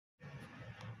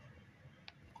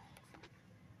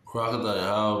Crocodile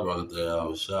Yahweh, Crocodile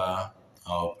Yahweh Shai.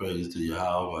 All praise to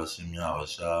Yahweh, Hashem Yahweh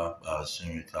Shai,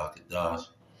 Hashem Kakadash.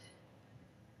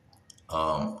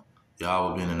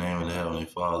 Yahweh being the name of the Heavenly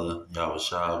Father, Yahweh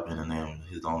Shai being the name of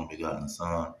His only begotten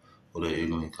Son, who they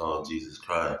ignorantly call Jesus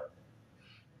Christ.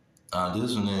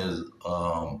 This one is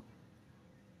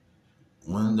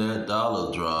when that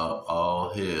dollar drop,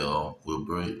 all hell will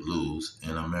break loose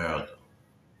in America.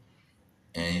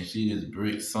 And you see this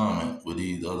BRIC summit with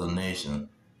these other nations,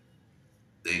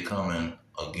 they coming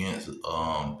against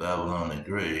Babylon the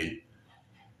Great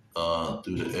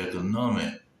through the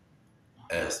economic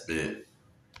aspect.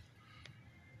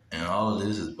 And all of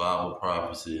this is Bible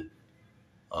prophecy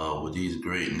where these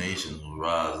great nations will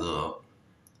rise up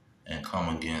and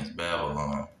come against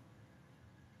Babylon.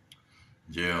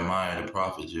 Jeremiah, the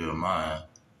prophet Jeremiah,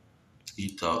 he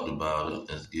talked about it.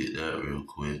 Let's get that real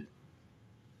quick.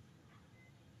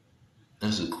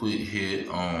 That's a quick hit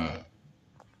on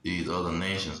these other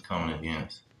nations coming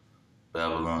against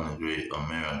Babylon the Great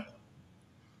America.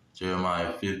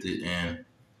 Jeremiah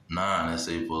 50:9, it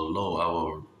say, "For lo, I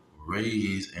will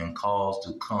raise and cause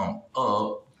to come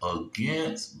up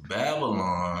against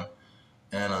Babylon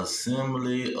an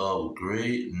assembly of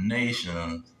great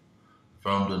nations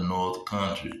from the north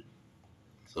country."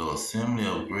 So assembly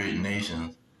of great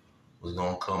nations was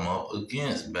going to come up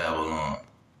against Babylon.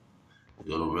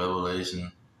 Go to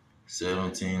Revelation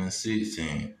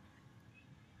 17:16.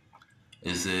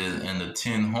 It says, "And the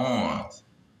 10 horns,"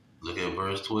 look at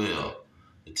verse 12.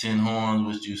 "The 10 horns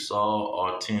which you saw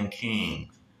are 10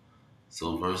 kings."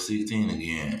 So verse 16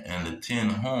 again. "And the 10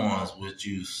 horns which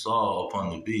you saw upon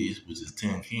the beast," which is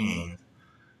 10 kings,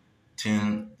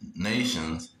 10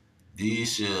 nations,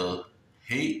 "these shall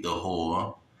hate the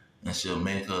whore, and shall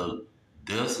make her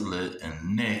desolate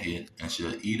and naked, and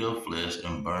shall eat her flesh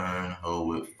and burn her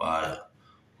with fire."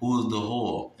 Who is the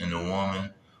whore? "And the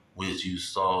woman which you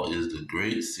saw is the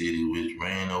great city which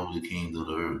reigned over the kings of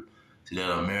the earth." See,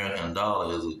 that American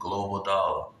dollar is a global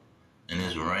dollar, and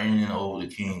it's reigning over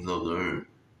the kings of the earth.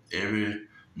 Every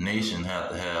nation has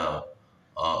to have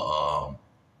a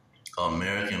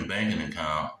American banking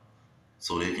account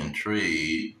so they can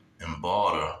trade and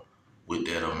barter with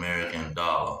that American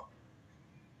dollar.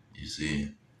 You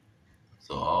see?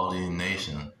 So all these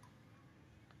nations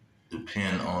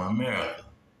depend on America,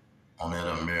 on that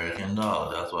American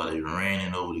dollar. That's why they're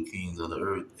reigning over the kings of the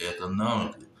earth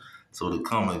economically. So to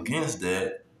come against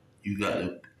that, you got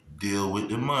to deal with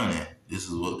the money. This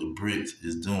is what the BRICS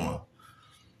is doing.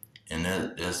 And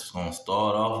that's going to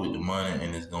start off with the money,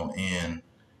 and it's going to end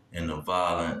in the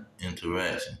violent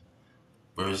interaction.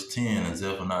 Verse 10 in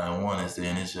Zephaniah 1 is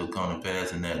saying, "It shall come to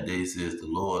pass in that day, says the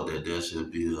Lord, that there shall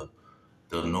be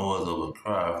the noise of a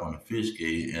cry from the fish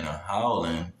gate, and a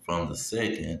howling from the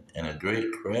second, and a great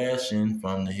crashing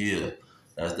from the hill."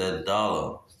 That's that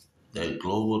dollar, that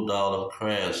global dollar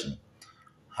crashing.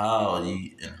 "Howl,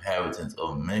 ye inhabitants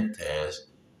of Mektash,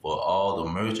 for all the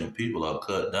merchant people are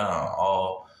cut down,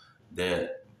 all they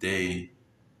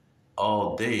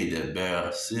that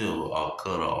bear silver are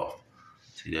cut off."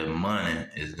 See, that money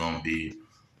is going to be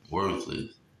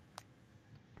worthless,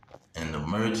 and the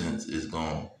merchants is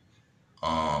going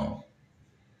to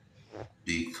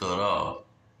be cut off.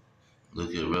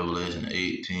 Look at Revelation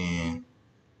 18,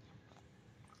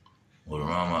 or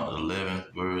around about the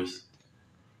 11th verse.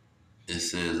 It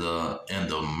says, "And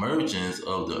the merchants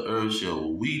of the earth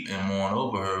shall weep and mourn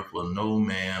over her, for no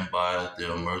man buys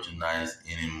their merchandise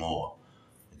anymore."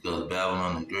 Because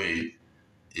Babylon the Great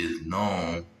is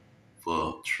known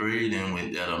for trading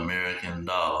with that American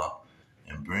dollar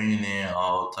and bringing in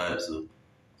all types of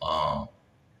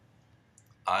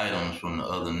items from the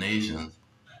other nations,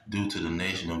 due to the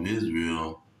nation of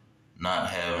Israel not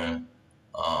having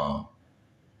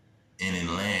any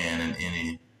land and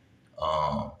any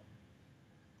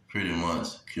pretty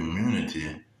much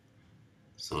community.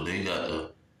 So they got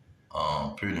to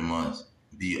pretty much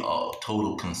be all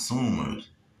total consumers.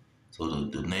 So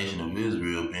the nation of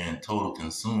Israel being total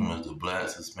consumers, the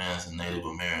blacks, Hispanics, and Native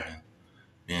Americans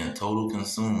being total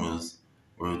consumers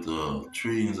worth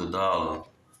trillions of dollars.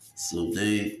 So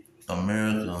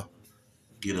America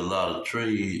get a lot of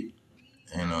trade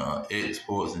and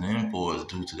exports and imports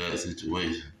due to that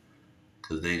situation,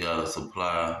 because they got to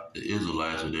supply the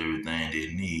Israelites with everything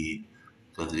they need,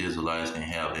 because the Israelites can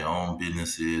have their own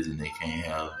businesses and they can't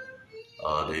have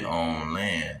their own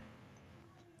land.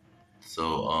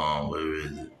 So where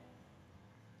is it?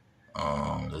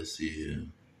 Let's see here.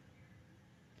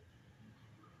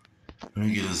 Let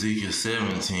me get Ezekiel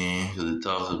 17, because it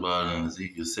talks about it in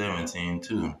Ezekiel 17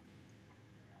 too.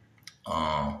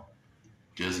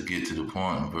 Just to get to the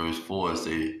point, in verse 4 it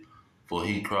says, for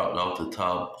he cropped off the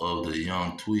top of the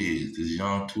young twigs. These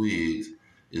young twigs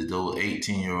is those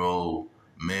 18-year-old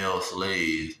male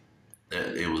slaves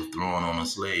that they was throwing on a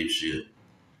slave ship,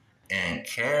 and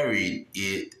carried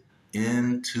it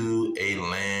into a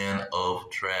land of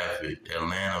traffic. That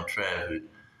land of traffic,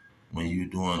 when you're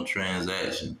doing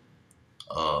transaction,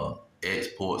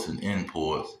 exports and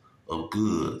imports of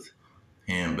goods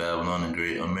here in Babylon the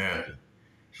Great America.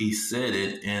 He said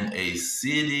it in a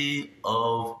city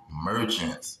of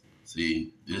merchants.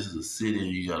 See, this is a city,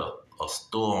 you got a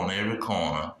store on every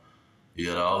corner. You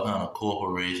got all kind of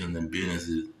corporations and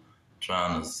businesses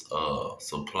trying to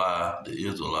supply the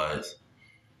Israelites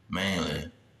mainly,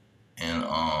 and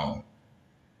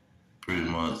pretty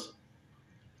much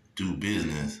do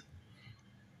business.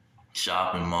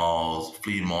 Shopping malls,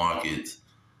 flea markets.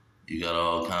 You got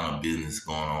all kind of business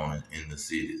going on in the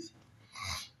cities.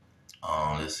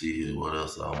 Let's see here. What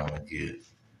else I want to get?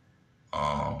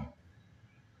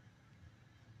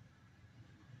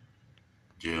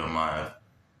 Jeremiah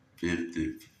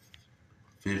 50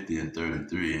 and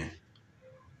 33.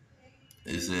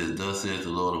 It says, "Thus saith the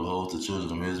Lord of hosts, the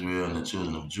children of Israel and the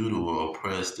children of Judah were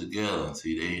oppressed together."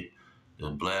 See, the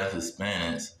black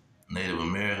Hispanics, Native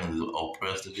Americans are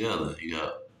oppressed together. You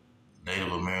got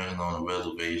Native Americans on the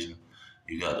reservation.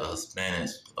 You got the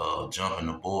Hispanics jumping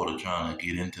the border trying to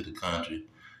get into the country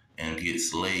and get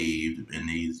slaved in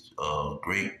these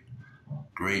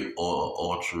great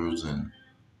orchards and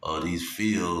these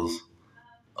fields,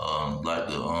 like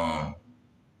the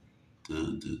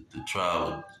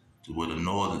tribe where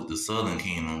the southern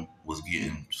kingdom was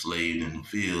getting slaved in the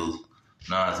fields.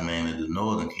 Now it's mainly the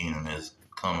northern kingdom that's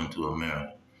coming to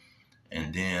America,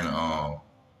 and then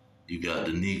you got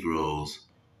the Negroes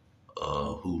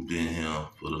who've been here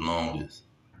for the longest.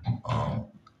 Um,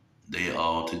 they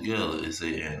all together, they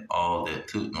say, and all that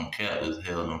took them captives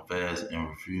held them fast and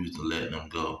refused to let them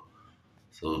go.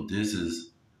 So this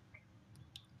is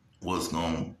what's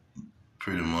going to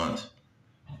pretty much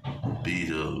be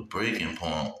the breaking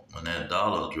point when that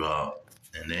dollar drop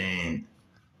and they ain't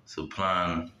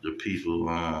supplying the people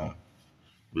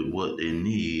with what they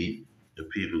need. The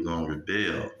people going to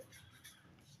rebel,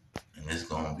 and it's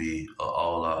going to be an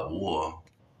all-out war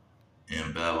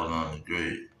in Babylon the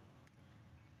Great.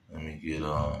 Let me get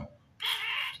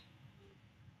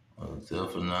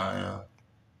Zephaniah,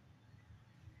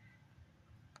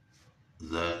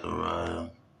 Zechariah.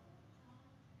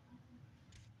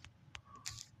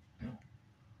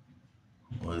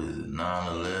 What is it?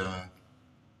 9:11.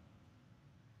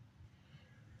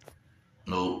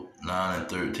 Nope, 9 and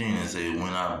 13. It say,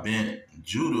 "When I bent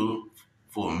Judah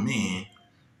for me,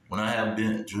 when I have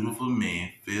bent Judah for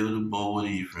me, fill the bow with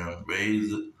Ephraim,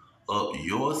 raise up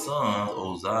your sons,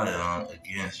 O Zion,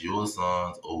 against your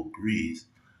sons, O Greece,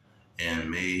 and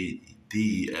made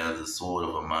thee as the sword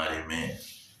of a mighty man."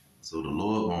 So the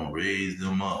Lord gonna raise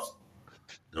them up,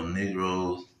 them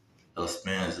Negroes,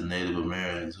 Hispanics, and Native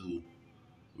Americans who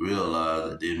realize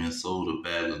that they've been sold a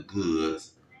bag of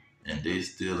goods and they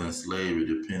still in slavery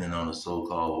depending on the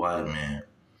so-called white man,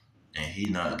 and he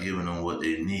not giving them what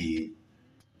they need.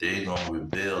 They gonna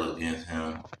rebel against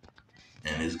him,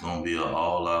 and it's gonna be an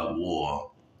all-out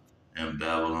war in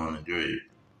Babylon the Great.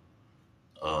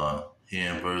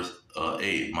 Here in verse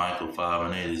 8, Micah 5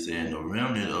 and 8 is saying, "The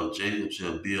remnant of Jacob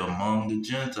shall be among the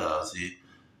Gentiles." See,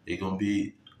 they're going to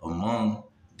be among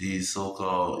these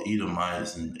so-called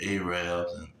Edomites and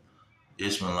Arabs and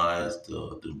Ishmaelites,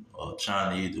 the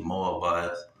Chinese, the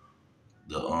Moabites,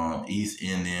 the East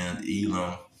Indians,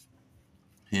 Elam.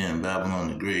 Here in Babylon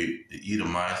the Great, the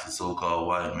Edomites, the so-called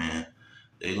white man,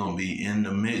 they're going to be in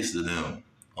the midst of them,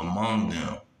 among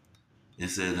them. It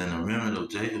says, "And the remnant of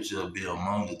Jacob shall be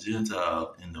among the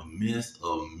Gentiles in the midst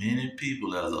of many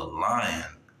people as a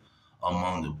lion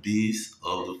among the beasts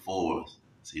of the forest."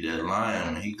 See, that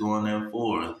lion, when he go in that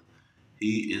forest,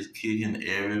 he is kicking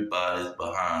everybody's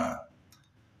behind.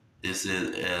 It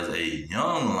says, "As a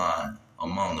young lion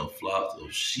among the flocks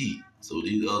of sheep." So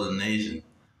these other nations,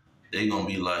 they going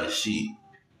to be like sheep.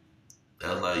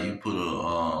 That's like you put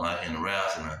like in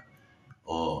wrestling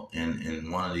or in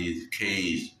one of these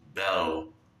cage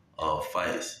battle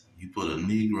fights. You put a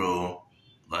Negro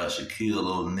like Shaquille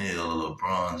O'Neal or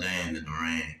LeBron James in the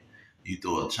ring. You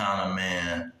throw a China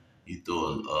man, you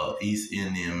throw a East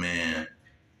Indian man,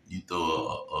 you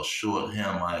throw a short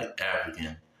Hamite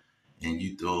African, and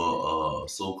you throw a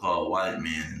so-called white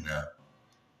man in there.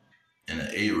 And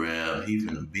an Arab, he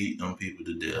finna beat them people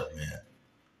to death, man.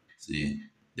 See,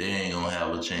 they ain't gonna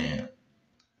have a chance.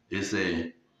 It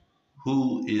say,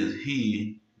 "Who is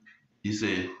he?" You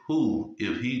say, "Who,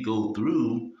 if he go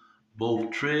through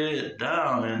both tread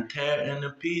down and tear into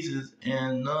pieces,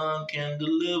 and none can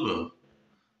deliver.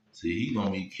 See, he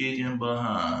gonna be kicking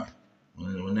behind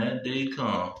when that day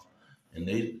comes and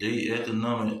they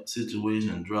economic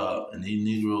situation drop and these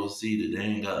Negroes see that they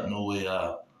ain't got no way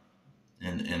out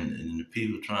and the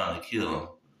people trying to kill them,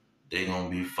 they gonna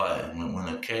be fighting. When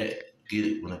a cat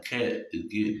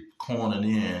get cornered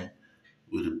in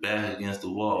with the back against the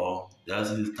wall, that's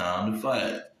his time to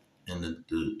fight. And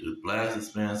the blacks,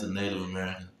 Hispanics, and Native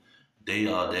Americans, they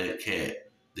are that cat.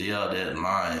 They are that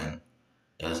lion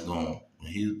that's going,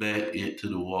 when he's back to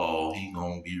the wall, he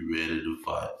gonna be ready to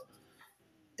fight.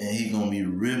 And he gonna be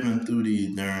ripping through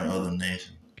these darn other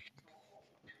nations.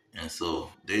 And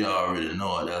so they already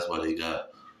know it. That's why they got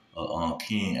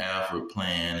King Alfred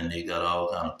plan, and they got all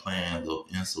kind of plans of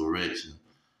insurrection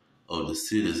of the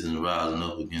citizens rising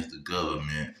up against the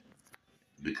government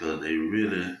because they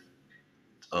really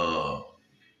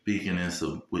speaking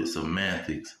with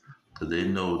semantics because they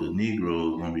know the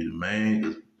Negroes gonna be the main,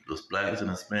 the blacks and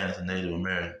the Hispanics and Native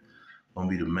Americans gonna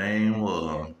be the main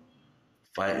one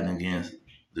fighting against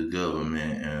the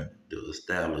government and the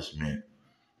establishment.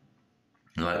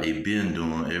 Like they been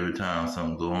doing every time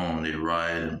something go on, they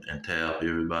riot and tear up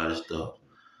everybody's stuff.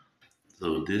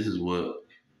 So this is what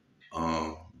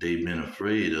they've been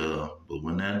afraid of. But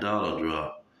when that dollar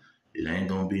drop, it ain't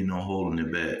gonna be no holding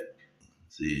it back.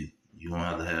 See, you gonna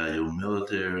have to have your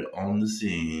military on the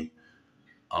scene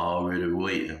already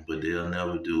waiting, but they'll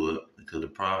never do it because the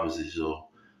prophecies show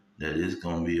that it's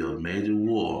gonna be a major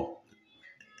war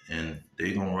and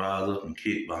they gonna rise up and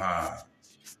kick behind.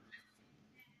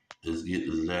 Let's get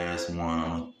the last one. I'm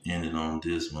gonna end it on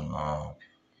this one.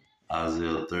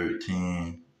 Isaiah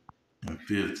 13 and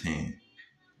 15.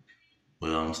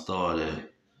 Well, I'm gonna start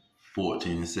at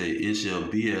 14 and say, "It shall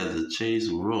be as a chase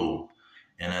roe,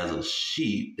 and as a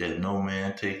sheep that no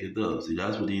man taketh up." See,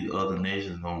 that's what these other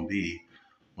nations gonna be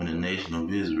when the nation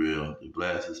of Israel, the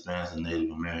blacks, Hispanics, and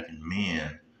Native American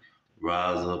men,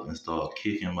 rise up and start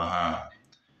kicking behind.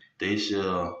 They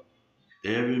shall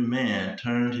every man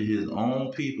turn to his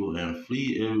own people and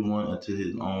flee everyone unto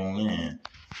his own land.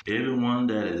 Everyone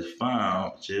that is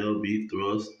found shall be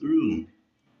thrust through.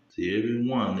 See,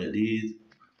 everyone that these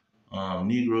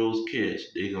Negroes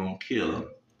catch, they gonna kill them.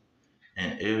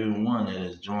 And everyone that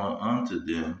is joined unto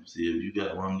them, see, if you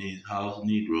got one of these house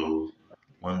Negroes,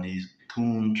 one of these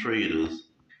coon traders,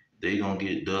 they gonna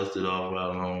get dusted off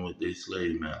right along with their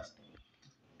slave master.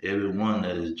 Everyone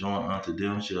that is joined unto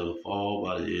them shall fall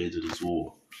by the edge of the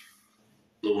sword.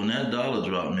 So when that dollar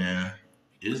drop, man,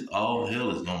 it's all hell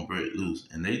is gonna break loose,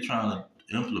 and they trying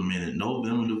to implement it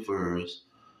November the 1st,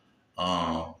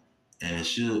 and it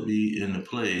should be in the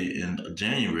play in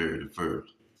January the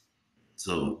 1st.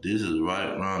 So this is right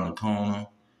around the corner,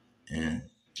 and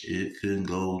it could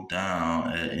go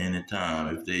down at any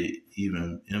time. If they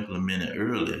even implement it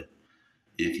early,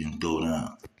 it can go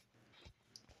down.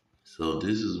 So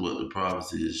this is what the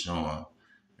prophecy is showing,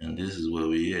 and this is where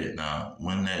we at now.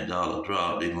 When that dollar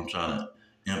drop, they're gonna try to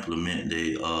implement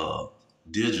their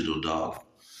digital dollar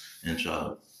and try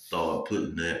to start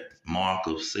putting that mark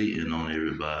of Satan on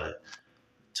everybody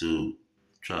to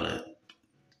try to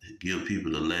give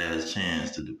people the last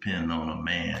chance to depend on a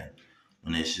man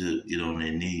when they should get on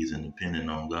their knees and depending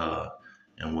on God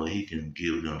and what He can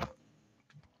give them.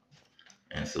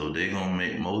 And so they gonna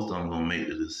make, most of them gonna make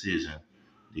the decision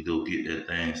to go get that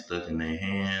thing stuck in their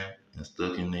hand and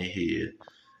stuck in their head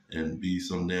and be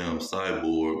some damn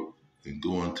cyborg and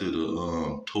go into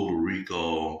the total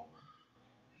recall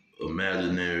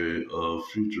imaginary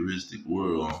futuristic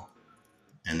world,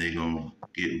 and they gonna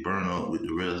get burned up with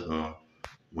the rest of them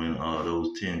when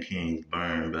those 10 kings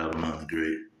burn Babylon the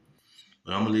Great.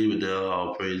 But I'm gonna leave it there.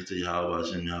 All praise to Yahweh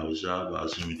Hashem, Yahweh Shah,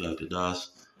 Hashem Kadash.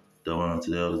 That one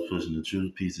to the elders pushing the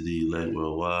truth. Peace to the elect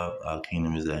worldwide. Our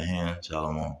kingdom is at hand.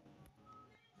 Shalom.